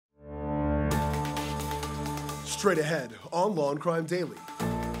Straight ahead on Law and Crime Daily.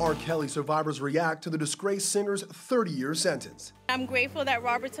 R. Kelly survivors react to the Disgraced singer's 30-year sentence. I'm grateful that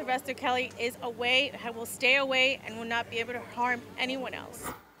Robert Sylvester Kelly is away, will stay away, and will not be able to harm anyone else.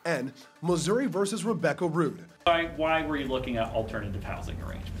 And Missouri versus Rebecca Ruud. Why were you looking at alternative housing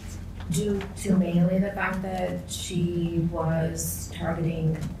arrangements? Due to mainly the fact that she was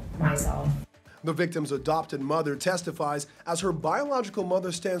targeting myself. The victim's adopted mother testifies as her biological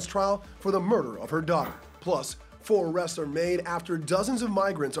mother stands trial for the murder of her daughter. Plus, 4 arrests are made after dozens of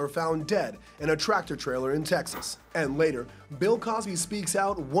migrants are found dead in a tractor trailer in Texas. And later, Bill Cosby speaks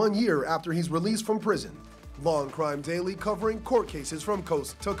out 1 year after he's released from prison. Law and Crime Daily covering court cases from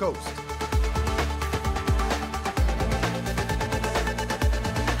coast to coast.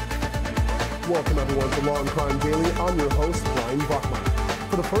 Welcome everyone to Law and Crime Daily. I'm your host, Buckmire.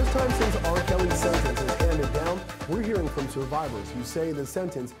 For the first time since R. Kelly's sentence is handed down, we're hearing from survivors who say the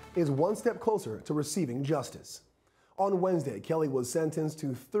sentence is one step closer to receiving justice. On Wednesday, Kelly was sentenced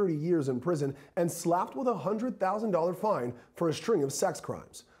to 30 years in prison and slapped with a $100,000 fine for a string of sex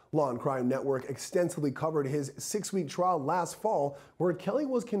crimes. Law and Crime Network extensively covered his 6-week trial last fall, where Kelly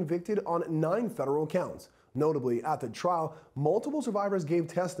was convicted on 9 federal counts. Notably, at the trial, multiple survivors gave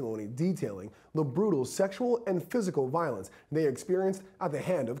testimony detailing the brutal sexual and physical violence they experienced at the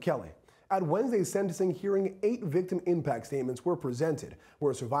hand of Kelly. At Wednesday's sentencing hearing, 8 victim impact statements were presented,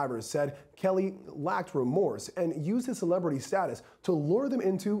 where survivors said Kelly lacked remorse and used his celebrity status to lure them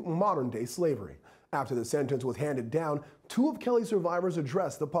into modern-day slavery. After the sentence was handed down, 2 of Kelly's survivors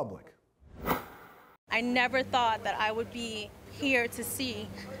addressed the public. I never thought that I would be here to see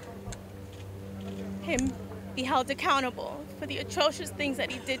him be held accountable for the atrocious things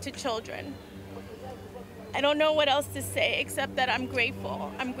that he did to children. I don't know what else to say except that I'm grateful.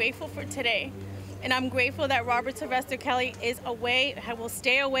 I'm grateful for today. And I'm grateful that Robert Sylvester Kelly is away, will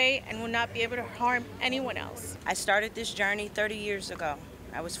stay away, and will not be able to harm anyone else. I started this journey 30 years ago.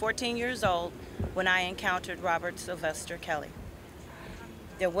 I was 14 years old when I encountered Robert Sylvester Kelly.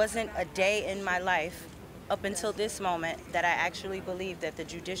 There wasn't a day in my life up until this moment that I actually believed that the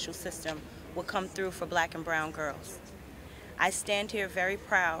judicial system would come through for Black and brown girls. I stand here very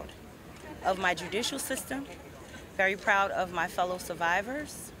proud of my judicial system, very proud of my fellow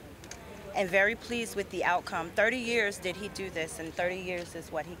survivors, and very pleased with the outcome. 30 years did he do this, and 30 years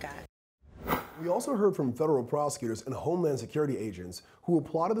is what he got. We also heard from federal prosecutors and Homeland Security agents who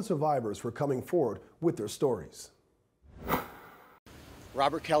applauded the survivors for coming forward with their stories.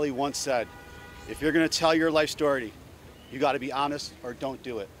 Robert Kelly once said, if you're going to tell your life story, you got to be honest or don't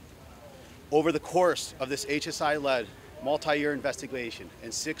do it. Over the course of this HSI-led multi-year investigation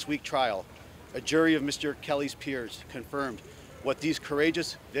and 6-week trial, a jury of Mr. Kelly's peers confirmed what these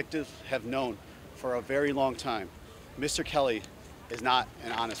courageous victims have known for a very long time. Mr. Kelly is not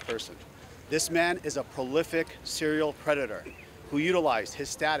an honest person. This man is a prolific serial predator who utilized his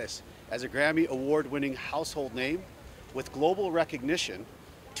status as a Grammy Award-winning household name with global recognition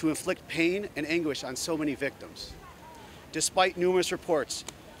to inflict pain and anguish on so many victims. Despite numerous reports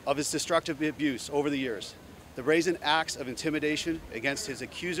of his destructive abuse over the years, the brazen acts of intimidation against his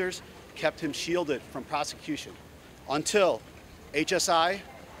accusers kept him shielded from prosecution until HSI,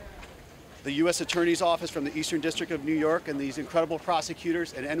 the U.S. Attorney's Office from the Eastern District of New York, and these incredible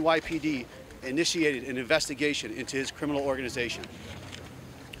prosecutors and NYPD initiated an investigation into his criminal organization.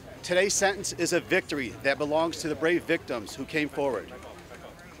 Today's sentence is a victory that belongs to the brave victims who came forward.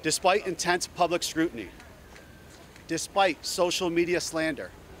 Despite intense public scrutiny, despite social media slander,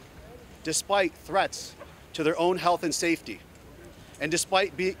 despite threats to their own health and safety, and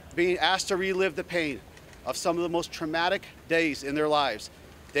despite being asked to relive the pain of some of the most traumatic days in their lives,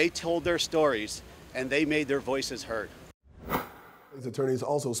 they told their stories and they made their voices heard. His attorneys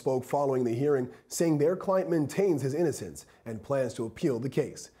also spoke following the hearing, saying their client maintains his innocence and plans to appeal the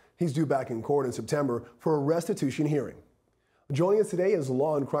case. He's due back in court in September for a restitution hearing. Joining us today is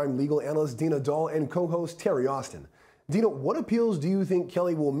Law and Crime legal analyst Dina Dahl and co-host Terri Austin. Dina, what appeals do you think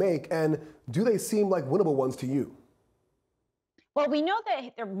Kelly will make, and do they seem like winnable ones to you? Well, we know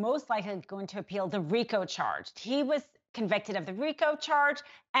that they're most likely going to appeal the RICO charge. He was convicted of the RICO charge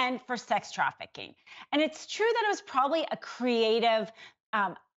and for sex trafficking. And it's true that it was probably a creative,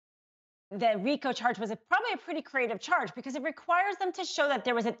 the RICO charge was probably a pretty creative charge because it requires them to show that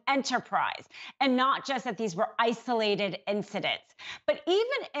there was an enterprise and not just that these were isolated incidents. But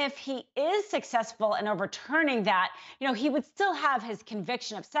even if he is successful in overturning that, he would still have his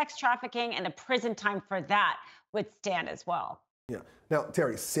conviction of sex trafficking, and the prison time for that would stand as well. Yeah. Now,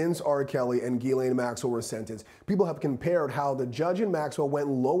 Terri, since R. Kelly and Ghislaine Maxwell were sentenced, people have compared how the judge in Maxwell went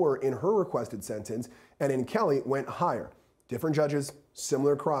lower in her requested sentence and in Kelly went higher. Different judges,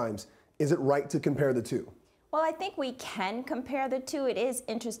 similar crimes. Is it right to compare the two? Well, I think we can compare the two. It is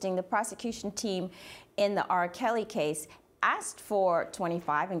interesting. The prosecution team in the R. Kelly case asked for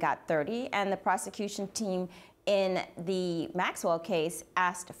 25 and got 30, and the prosecution team in the Maxwell case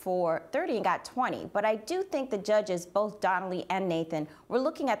asked for 30 and got 20. But I do think the judges, both Donnelly and Nathan, were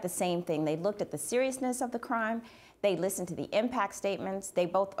looking at the same thing. They looked at the seriousness of the crime. They listened to the impact statements. They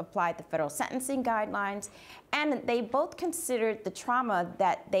both applied the federal sentencing guidelines, and they both considered the trauma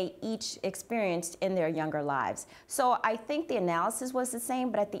that they each experienced in their younger lives. So I think the analysis was the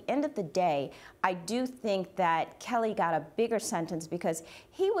same, but at the end of the day, I do think that Kelly got a bigger sentence because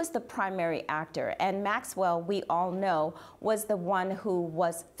he was the primary actor, and Maxwell, we all know, was the one who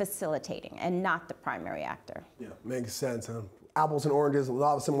was facilitating and not the primary actor. Yeah, makes sense. Apples and oranges, a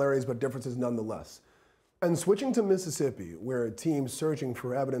lot of similarities, but differences nonetheless. And switching to Mississippi, where a team searching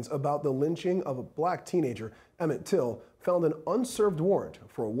for evidence about the lynching of a black teenager, Emmett Till, found an unserved warrant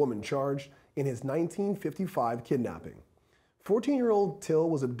for a woman charged in his 1955 kidnapping. 14-year-old Till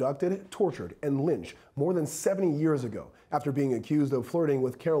was abducted, tortured, and lynched more than 70 years ago after being accused of flirting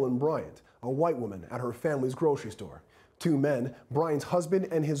with Carolyn Bryant, a white woman at her family's grocery store. Two men, Bryant's husband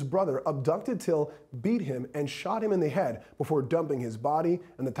and his brother, abducted Till, beat him, and shot him in the head before dumping his body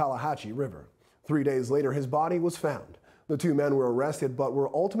in the Tallahatchie River. 3 days later, his body was found. The two men were arrested but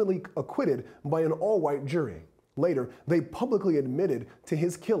were ultimately acquitted by an all-white jury. Later, they publicly admitted to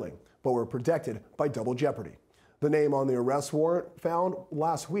his killing, but were protected by double jeopardy. The name on the arrest warrant found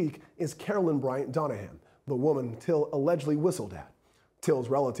last week is Carolyn Bryant Donahan, the woman Till allegedly whistled at. Till's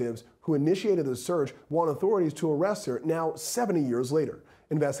relatives, who initiated the search, want authorities to arrest her now 70 years later.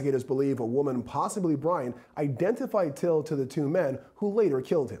 Investigators believe a woman, possibly Bryant, identified Till to the two men who later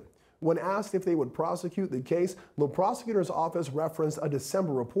killed him. When asked if they would prosecute the case, the prosecutor's office referenced a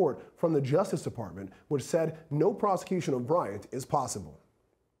December report from the Justice Department, which said no prosecution of Bryant is possible.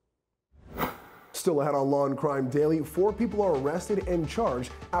 Still ahead on Law and Crime Daily, 4 people are arrested and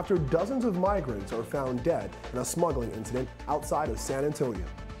charged after dozens of migrants are found dead in a smuggling incident outside of San Antonio.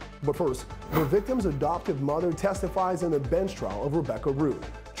 But first, the victim's adoptive mother testifies in the bench trial of Rebecca Ruud,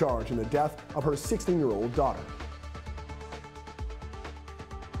 charged in the death of her 16-year-old daughter.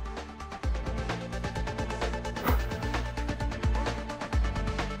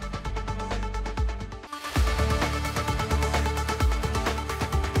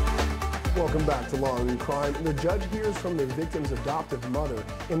 Welcome back to Law and Crime. The judge hears from the victim's adoptive mother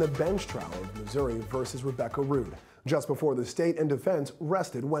in the bench trial of Missouri versus Rebecca Ruud, just before the state and defense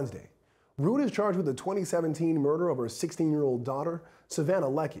rested Wednesday. Ruud is charged with the 2017 murder of her 16-year-old daughter, Savannah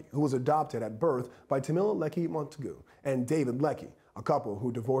Leckie, who was adopted at birth by Tamila Leckie Montague and David Leckie, a couple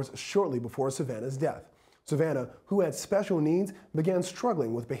who divorced shortly before Savannah's death. Savannah, who had special needs, began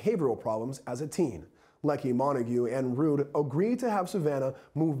struggling with behavioral problems as a teen. Leckie Montague and Ruud agreed to have Savannah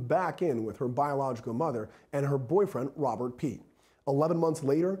move back in with her biological mother and her boyfriend, Robert Pete. 11 months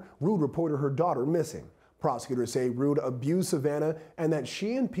later, Ruud reported her daughter missing. Prosecutors say Ruud abused Savannah and that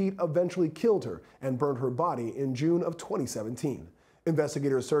she and Pete eventually killed her and burned her body in June of 2017.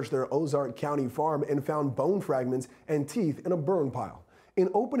 Investigators searched their Ozark County farm and found bone fragments and teeth in a burn pile. In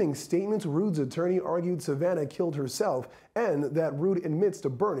opening statements, Ruud's attorney argued Savannah killed herself and that Ruud admits to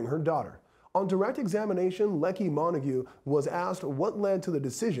burning her daughter. On direct examination, Leckie Montague was asked what led to the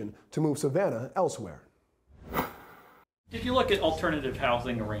decision to move Savannah elsewhere. Did you look at alternative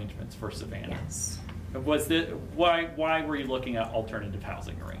housing arrangements for Savannah? Yes. Why were you looking at alternative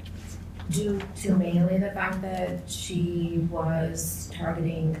housing arrangements? Due to mainly the fact that she was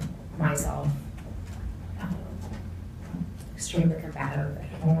targeting myself, extremely combative at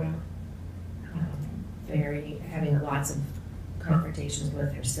home, having lots of confrontations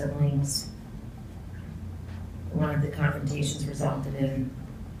with her siblings. One of the confrontations resulted in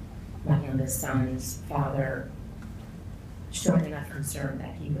my youngest son's father showing enough concern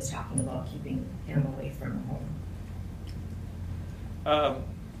that he was talking about keeping him away from the home.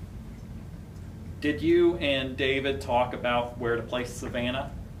 Did you and David talk about where to place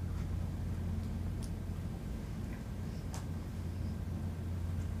Savannah?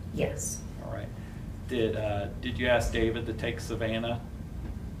 Yes. All right. Did you ask David to take Savannah?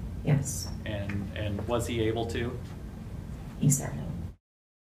 Yes. And was he able to? He said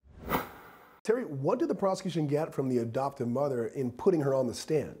no. Terry, what did the prosecution get from the adoptive mother in putting her on the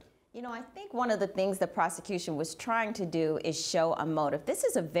stand? You know, I think one of the things the prosecution was trying to do is show a motive. This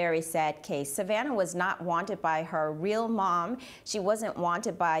is a very sad case. Savannah was not wanted by her real mom. She wasn't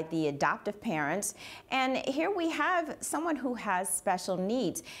wanted by the adoptive parents. And here we have someone who has special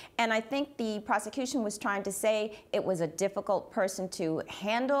needs. And I think the prosecution was trying to say it was a difficult person to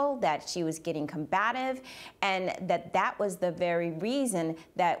handle, that she was getting combative, and that was the very reason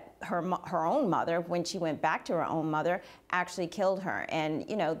that her own mother, when she went back to her own mother, actually killed her. And,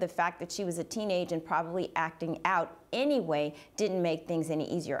 you know, the fact that she was a teenage and probably acting out anyway didn't make things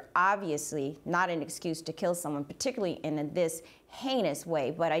any easier. Obviously, not an excuse to kill someone, particularly in this heinous way.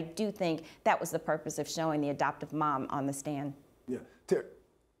 But I do think that was the purpose of showing the adoptive mom on the stand. Yeah.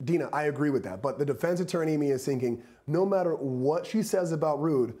 Dina, I agree with that. But the defense attorney me is thinking, no matter what she says about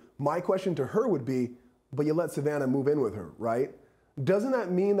Ruud, my question to her would be, but you let Savannah move in with her, right? Doesn't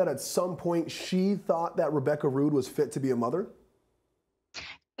that mean that at some point she thought that Rebecca Ruud was fit to be a mother?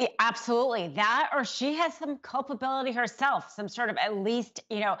 Yeah, absolutely. That, or she has some culpability herself, some sort of at least,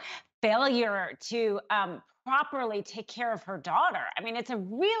 you know, failure to properly take care of her daughter. I mean,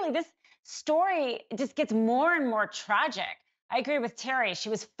 this story just gets more and more tragic. I agree with Terri. She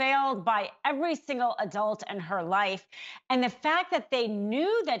was failed by every single adult in her life. And the fact that they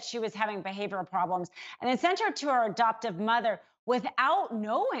knew that she was having behavioral problems and then sent her to her adoptive mother without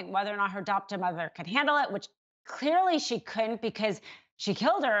knowing whether or not her adoptive mother could handle it, which clearly she couldn't because she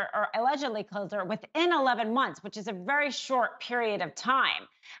killed her, or allegedly killed her, within 11 months, which is a very short period of time.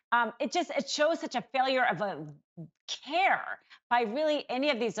 It shows such a failure of a care by really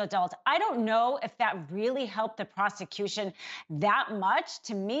any of these adults. I don't know if that really helped the prosecution that much.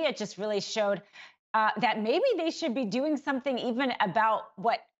 To me, it just really showed that maybe they should be doing something even about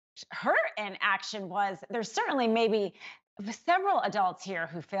what her inaction was. There's certainly maybe several adults here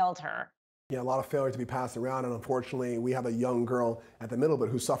who failed her. Yeah, a lot of failure to be passed around, and unfortunately, we have a young girl at the middle of it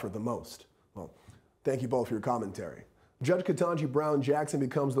who suffered the most. Well, thank you both for your commentary. Judge Ketanji Brown Jackson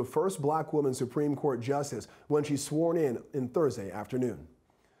becomes the first black woman Supreme Court justice when she's sworn in Thursday afternoon.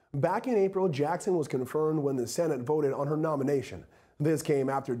 Back in April, Jackson was confirmed when the Senate voted on her nomination. This came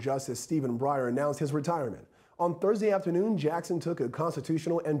after Justice Stephen Breyer announced his retirement. On Thursday afternoon, Jackson took a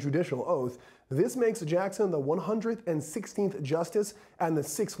constitutional and judicial oath. This makes Jackson the 116th justice and the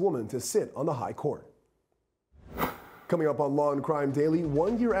 6th woman to sit on the high court. Coming up on Law and Crime Daily,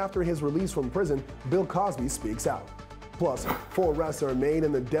 1 year after his release from prison, Bill Cosby speaks out. Plus, 4 arrests are made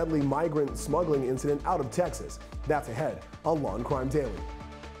in the deadly migrant smuggling incident out of Texas. That's ahead on Law and Crime Daily.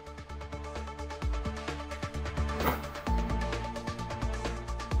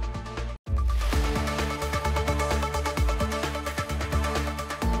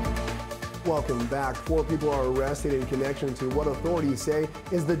 Welcome back. 4 people are arrested in connection to what authorities say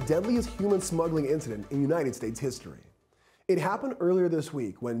is the deadliest human smuggling incident in United States history. It happened earlier this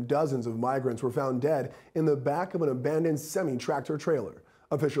week when dozens of migrants were found dead in the back of an abandoned semi-tractor trailer.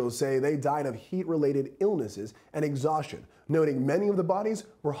 Officials say they died of heat-related illnesses and exhaustion, noting many of the bodies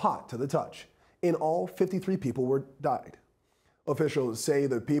were hot to the touch. In all, 53 people died. Officials say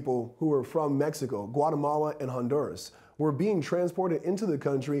the people who were from Mexico, Guatemala, and Honduras were being transported into the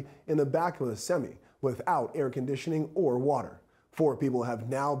country in the back of a semi without air conditioning or water. 4 people have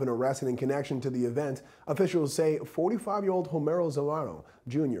now been arrested in connection to the event. Officials say 45-year-old Homero Zamorano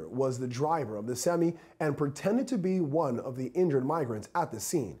Jr. was the driver of the semi and pretended to be one of the injured migrants at the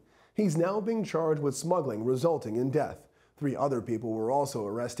scene. He's now being charged with smuggling resulting in death. 3 other people were also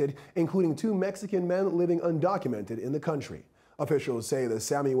arrested, including 2 Mexican men living undocumented in the country. Officials say the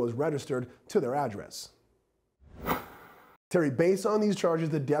semi was registered to their address. Terri, based on these charges,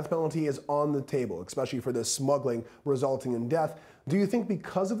 the death penalty is on the table, especially for the smuggling resulting in death. Do you think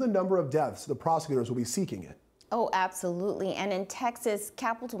because of the number of deaths, the prosecutors will be seeking it? Oh, absolutely. And in Texas,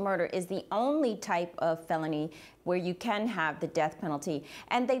 capital murder is the only type of felony where you can have the death penalty.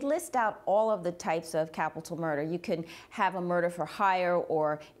 And they list out all of the types of capital murder. You can have a murder for hire,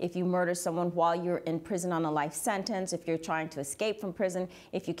 or if you murder someone while you're in prison on a life sentence, if you're trying to escape from prison,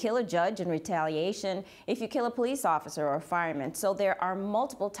 if you kill a judge in retaliation, if you kill a police officer or a fireman. So there are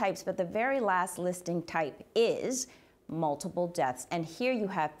multiple types, but the very last listing type is multiple deaths. And here you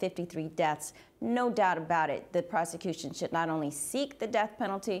have 53 deaths. No doubt about it. The prosecution should not only seek the death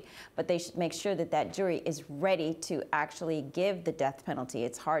penalty, but they should make sure that that jury is ready to actually give the death penalty.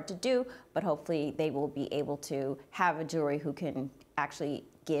 It's hard to do, but hopefully they will be able to have a jury who can actually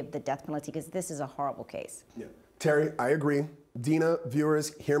give the death penalty, because this is a horrible case. Yeah. Terri, I agree. Dina,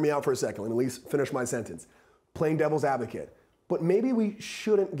 viewers, hear me out for a second. Let me at least finish my sentence. Playing devil's advocate. But maybe we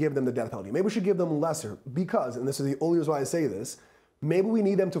shouldn't give them the death penalty. Maybe we should give them lesser because, and this is the only reason why I say this, maybe we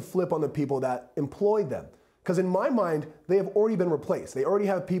need them to flip on the people that employed them. Because in my mind, they have already been replaced. They already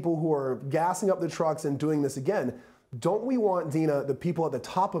have people who are gassing up the trucks and doing this again. Don't we want, Dina, the people at the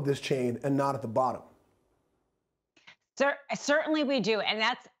top of this chain and not at the bottom? Certainly we do. And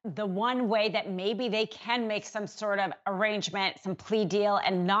that's the one way that maybe they can make some sort of arrangement, some plea deal,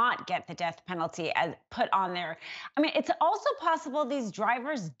 and not get the death penalty as put on there. I mean, it's also possible these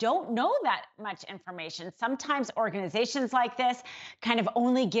drivers don't know that much information. Sometimes organizations like this kind of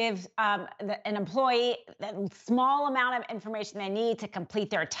only give an employee that small amount of information they need to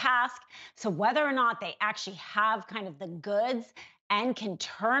complete their task. So whether or not they actually have kind of the goods and can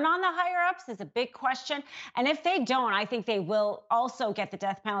turn on the higher-ups is a big question. And if they don't, I think they will also get the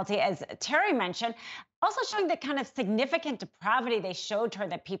death penalty, as Terri mentioned, also showing the kind of significant depravity they showed her,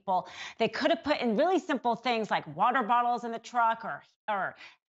 that people, they could have put in really simple things like water bottles in the truck or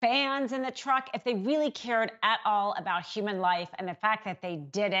fans in the truck. If they really cared at all about human life, and the fact that they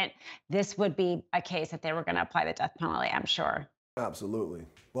didn't, this would be a case that they were going to apply the death penalty, I'm sure. Absolutely.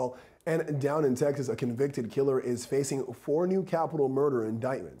 Well, and down in Texas, a convicted killer is facing 4 new capital murder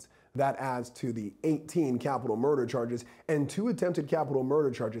indictments. That adds to the 18 capital murder charges and 2 attempted capital murder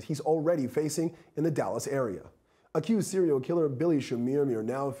charges he's already facing in the Dallas area. Accused serial killer Billy Chemirmir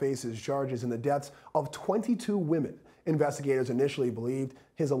now faces charges in the deaths of 22 women. Investigators initially believed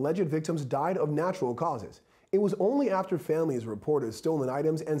his alleged victims died of natural causes. It was only after families reported stolen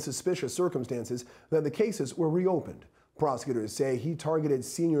items and suspicious circumstances that the cases were reopened. Prosecutors say he targeted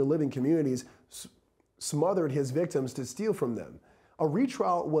senior living communities, smothered his victims to steal from them. A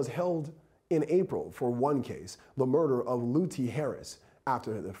retrial was held in April for one case, the murder of Luty Harris,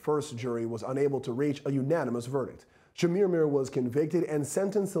 after the first jury was unable to reach a unanimous verdict. Chemirmir was convicted and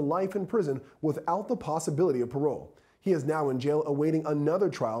sentenced to life in prison without the possibility of parole. He is now in jail awaiting another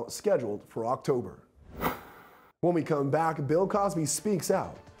trial scheduled for October. When we come back, Bill Cosby speaks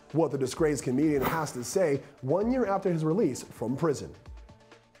out. What the disgraced comedian has to say 1 year after his release from prison.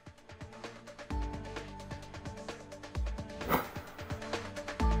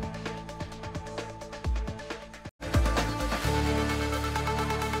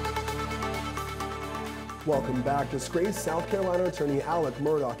 Welcome back. Disgraced South Carolina attorney Alec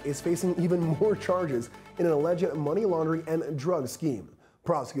Murdaugh is facing even more charges in an alleged money laundering and drug scheme.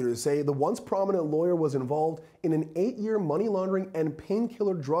 Prosecutors say the once prominent lawyer was involved in an 8-year money laundering and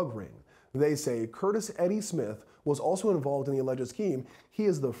painkiller drug ring. They say Curtis Eddie Smith was also involved in the alleged scheme. He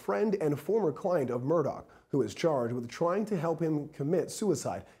is the friend and former client of Murdaugh, who is charged with trying to help him commit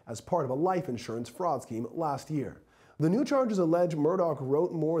suicide as part of a life insurance fraud scheme last year. The new charges allege Murdaugh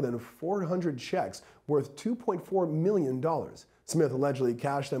wrote more than 400 checks worth $2.4 million. Smith allegedly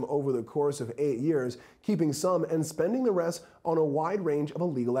cashed them over the course of 8 years, keeping some and spending the rest on a wide range of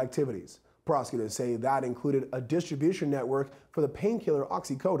illegal activities. Prosecutors say that included a distribution network for the painkiller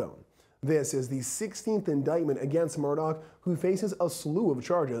oxycodone. This is the 16th indictment against Murdaugh, who faces a slew of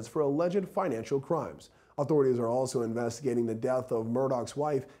charges for alleged financial crimes. Authorities are also investigating the death of Murdaugh's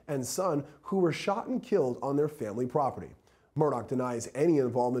wife and son, who were shot and killed on their family property. Murdaugh denies any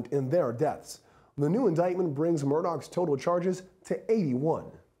involvement in their deaths. The new indictment brings Murdaugh's total charges to 81.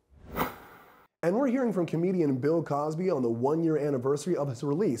 And we're hearing from comedian Bill Cosby on the 1-year anniversary of his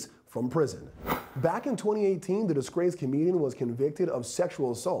release from prison. Back in 2018, the disgraced comedian was convicted of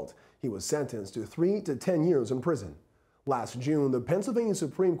sexual assault. He was sentenced to 3 to 10 years in prison. Last June, the Pennsylvania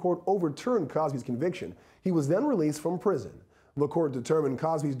Supreme Court overturned Cosby's conviction. He was then released from prison. The court determined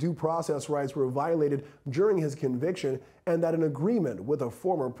Cosby's due process rights were violated during his conviction and that an agreement with a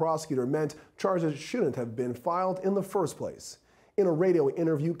former prosecutor meant charges shouldn't have been filed in the first place. In a radio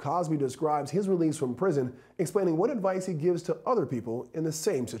interview, Cosby describes his release from prison, explaining what advice he gives to other people in the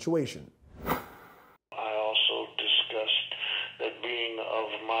same situation. I also discussed that being of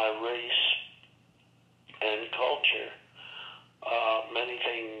my race and culture, many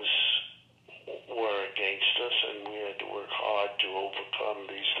things were against us, and we had to work hard to overcome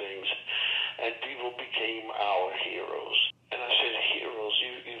these things, and people became our heroes. And I said, heroes,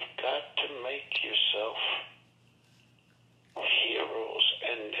 you've got to make yourself heroes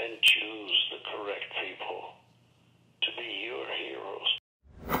and choose the correct people to be your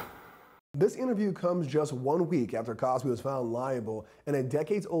heroes. This interview comes just 1 week after Cosby was found liable in a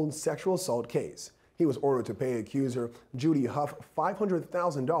decades-old sexual assault case. He was ordered to pay accuser Judy Huff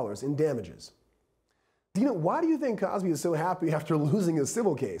 $500,000 in damages. Dina, why do you think Cosby is so happy after losing a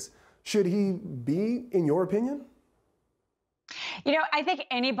civil case? Should he be, in your opinion? You know, I think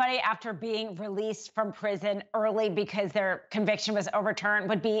anybody after being released from prison early because their conviction was overturned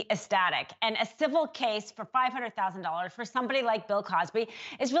would be ecstatic. And a civil case for $500,000 for somebody like Bill Cosby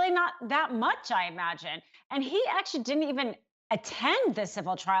is really not that much, I imagine. And he actually didn't even attend the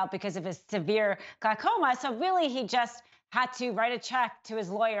civil trial because of his severe glaucoma. So really, he just had to write a check to his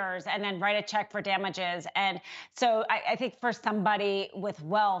lawyers and then write a check for damages. And so I think for somebody with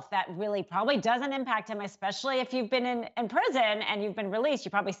wealth, that really probably doesn't impact him, especially if you've been in prison and you've been released.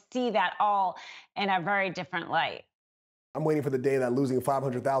 You probably see that all in a very different light. I'm waiting for the day that losing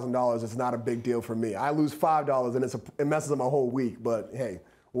 $500,000 is not a big deal for me. I lose $5 and it messes up my whole week, but hey,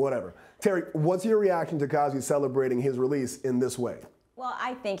 whatever. Terry, what's your reaction to Cosby celebrating his release in this way? Well,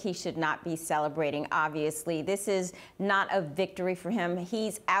 I think he should not be celebrating, obviously. This is not a victory for him.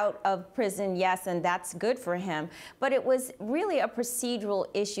 He's out of prison, yes, and that's good for him. But it was really a procedural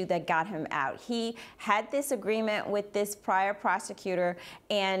issue that got him out. He had this agreement with this prior prosecutor,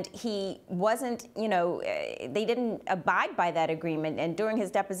 and he wasn't, they didn't abide by that agreement. And during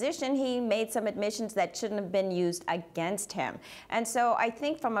his deposition, he made some admissions that shouldn't have been used against him. And so I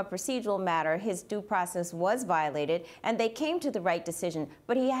think from a procedural matter, his due process was violated, and they came to the right decision.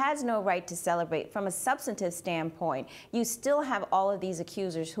 But he has no right to celebrate. From a substantive standpoint, you still have all of these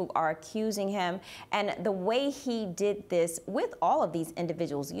accusers who are accusing him. And the way he did this with all of these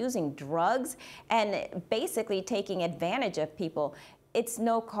individuals, using drugs and basically taking advantage of people, it's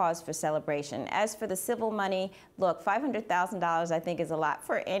no cause for celebration. As for the civil money, look, $500,000 I think is a lot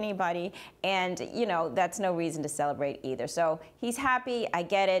for anybody. And, that's no reason to celebrate either. So he's happy, I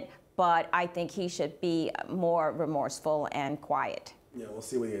get it, but I think he should be more remorseful and quiet. Yeah, we'll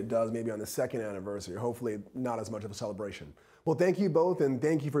see what he does maybe on the second anniversary. Hopefully not as much of a celebration. Well, thank you both, and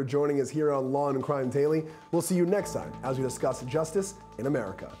thank you for joining us here on Law and Crime Daily. We'll see you next time as we discuss justice in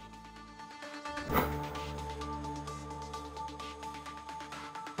America.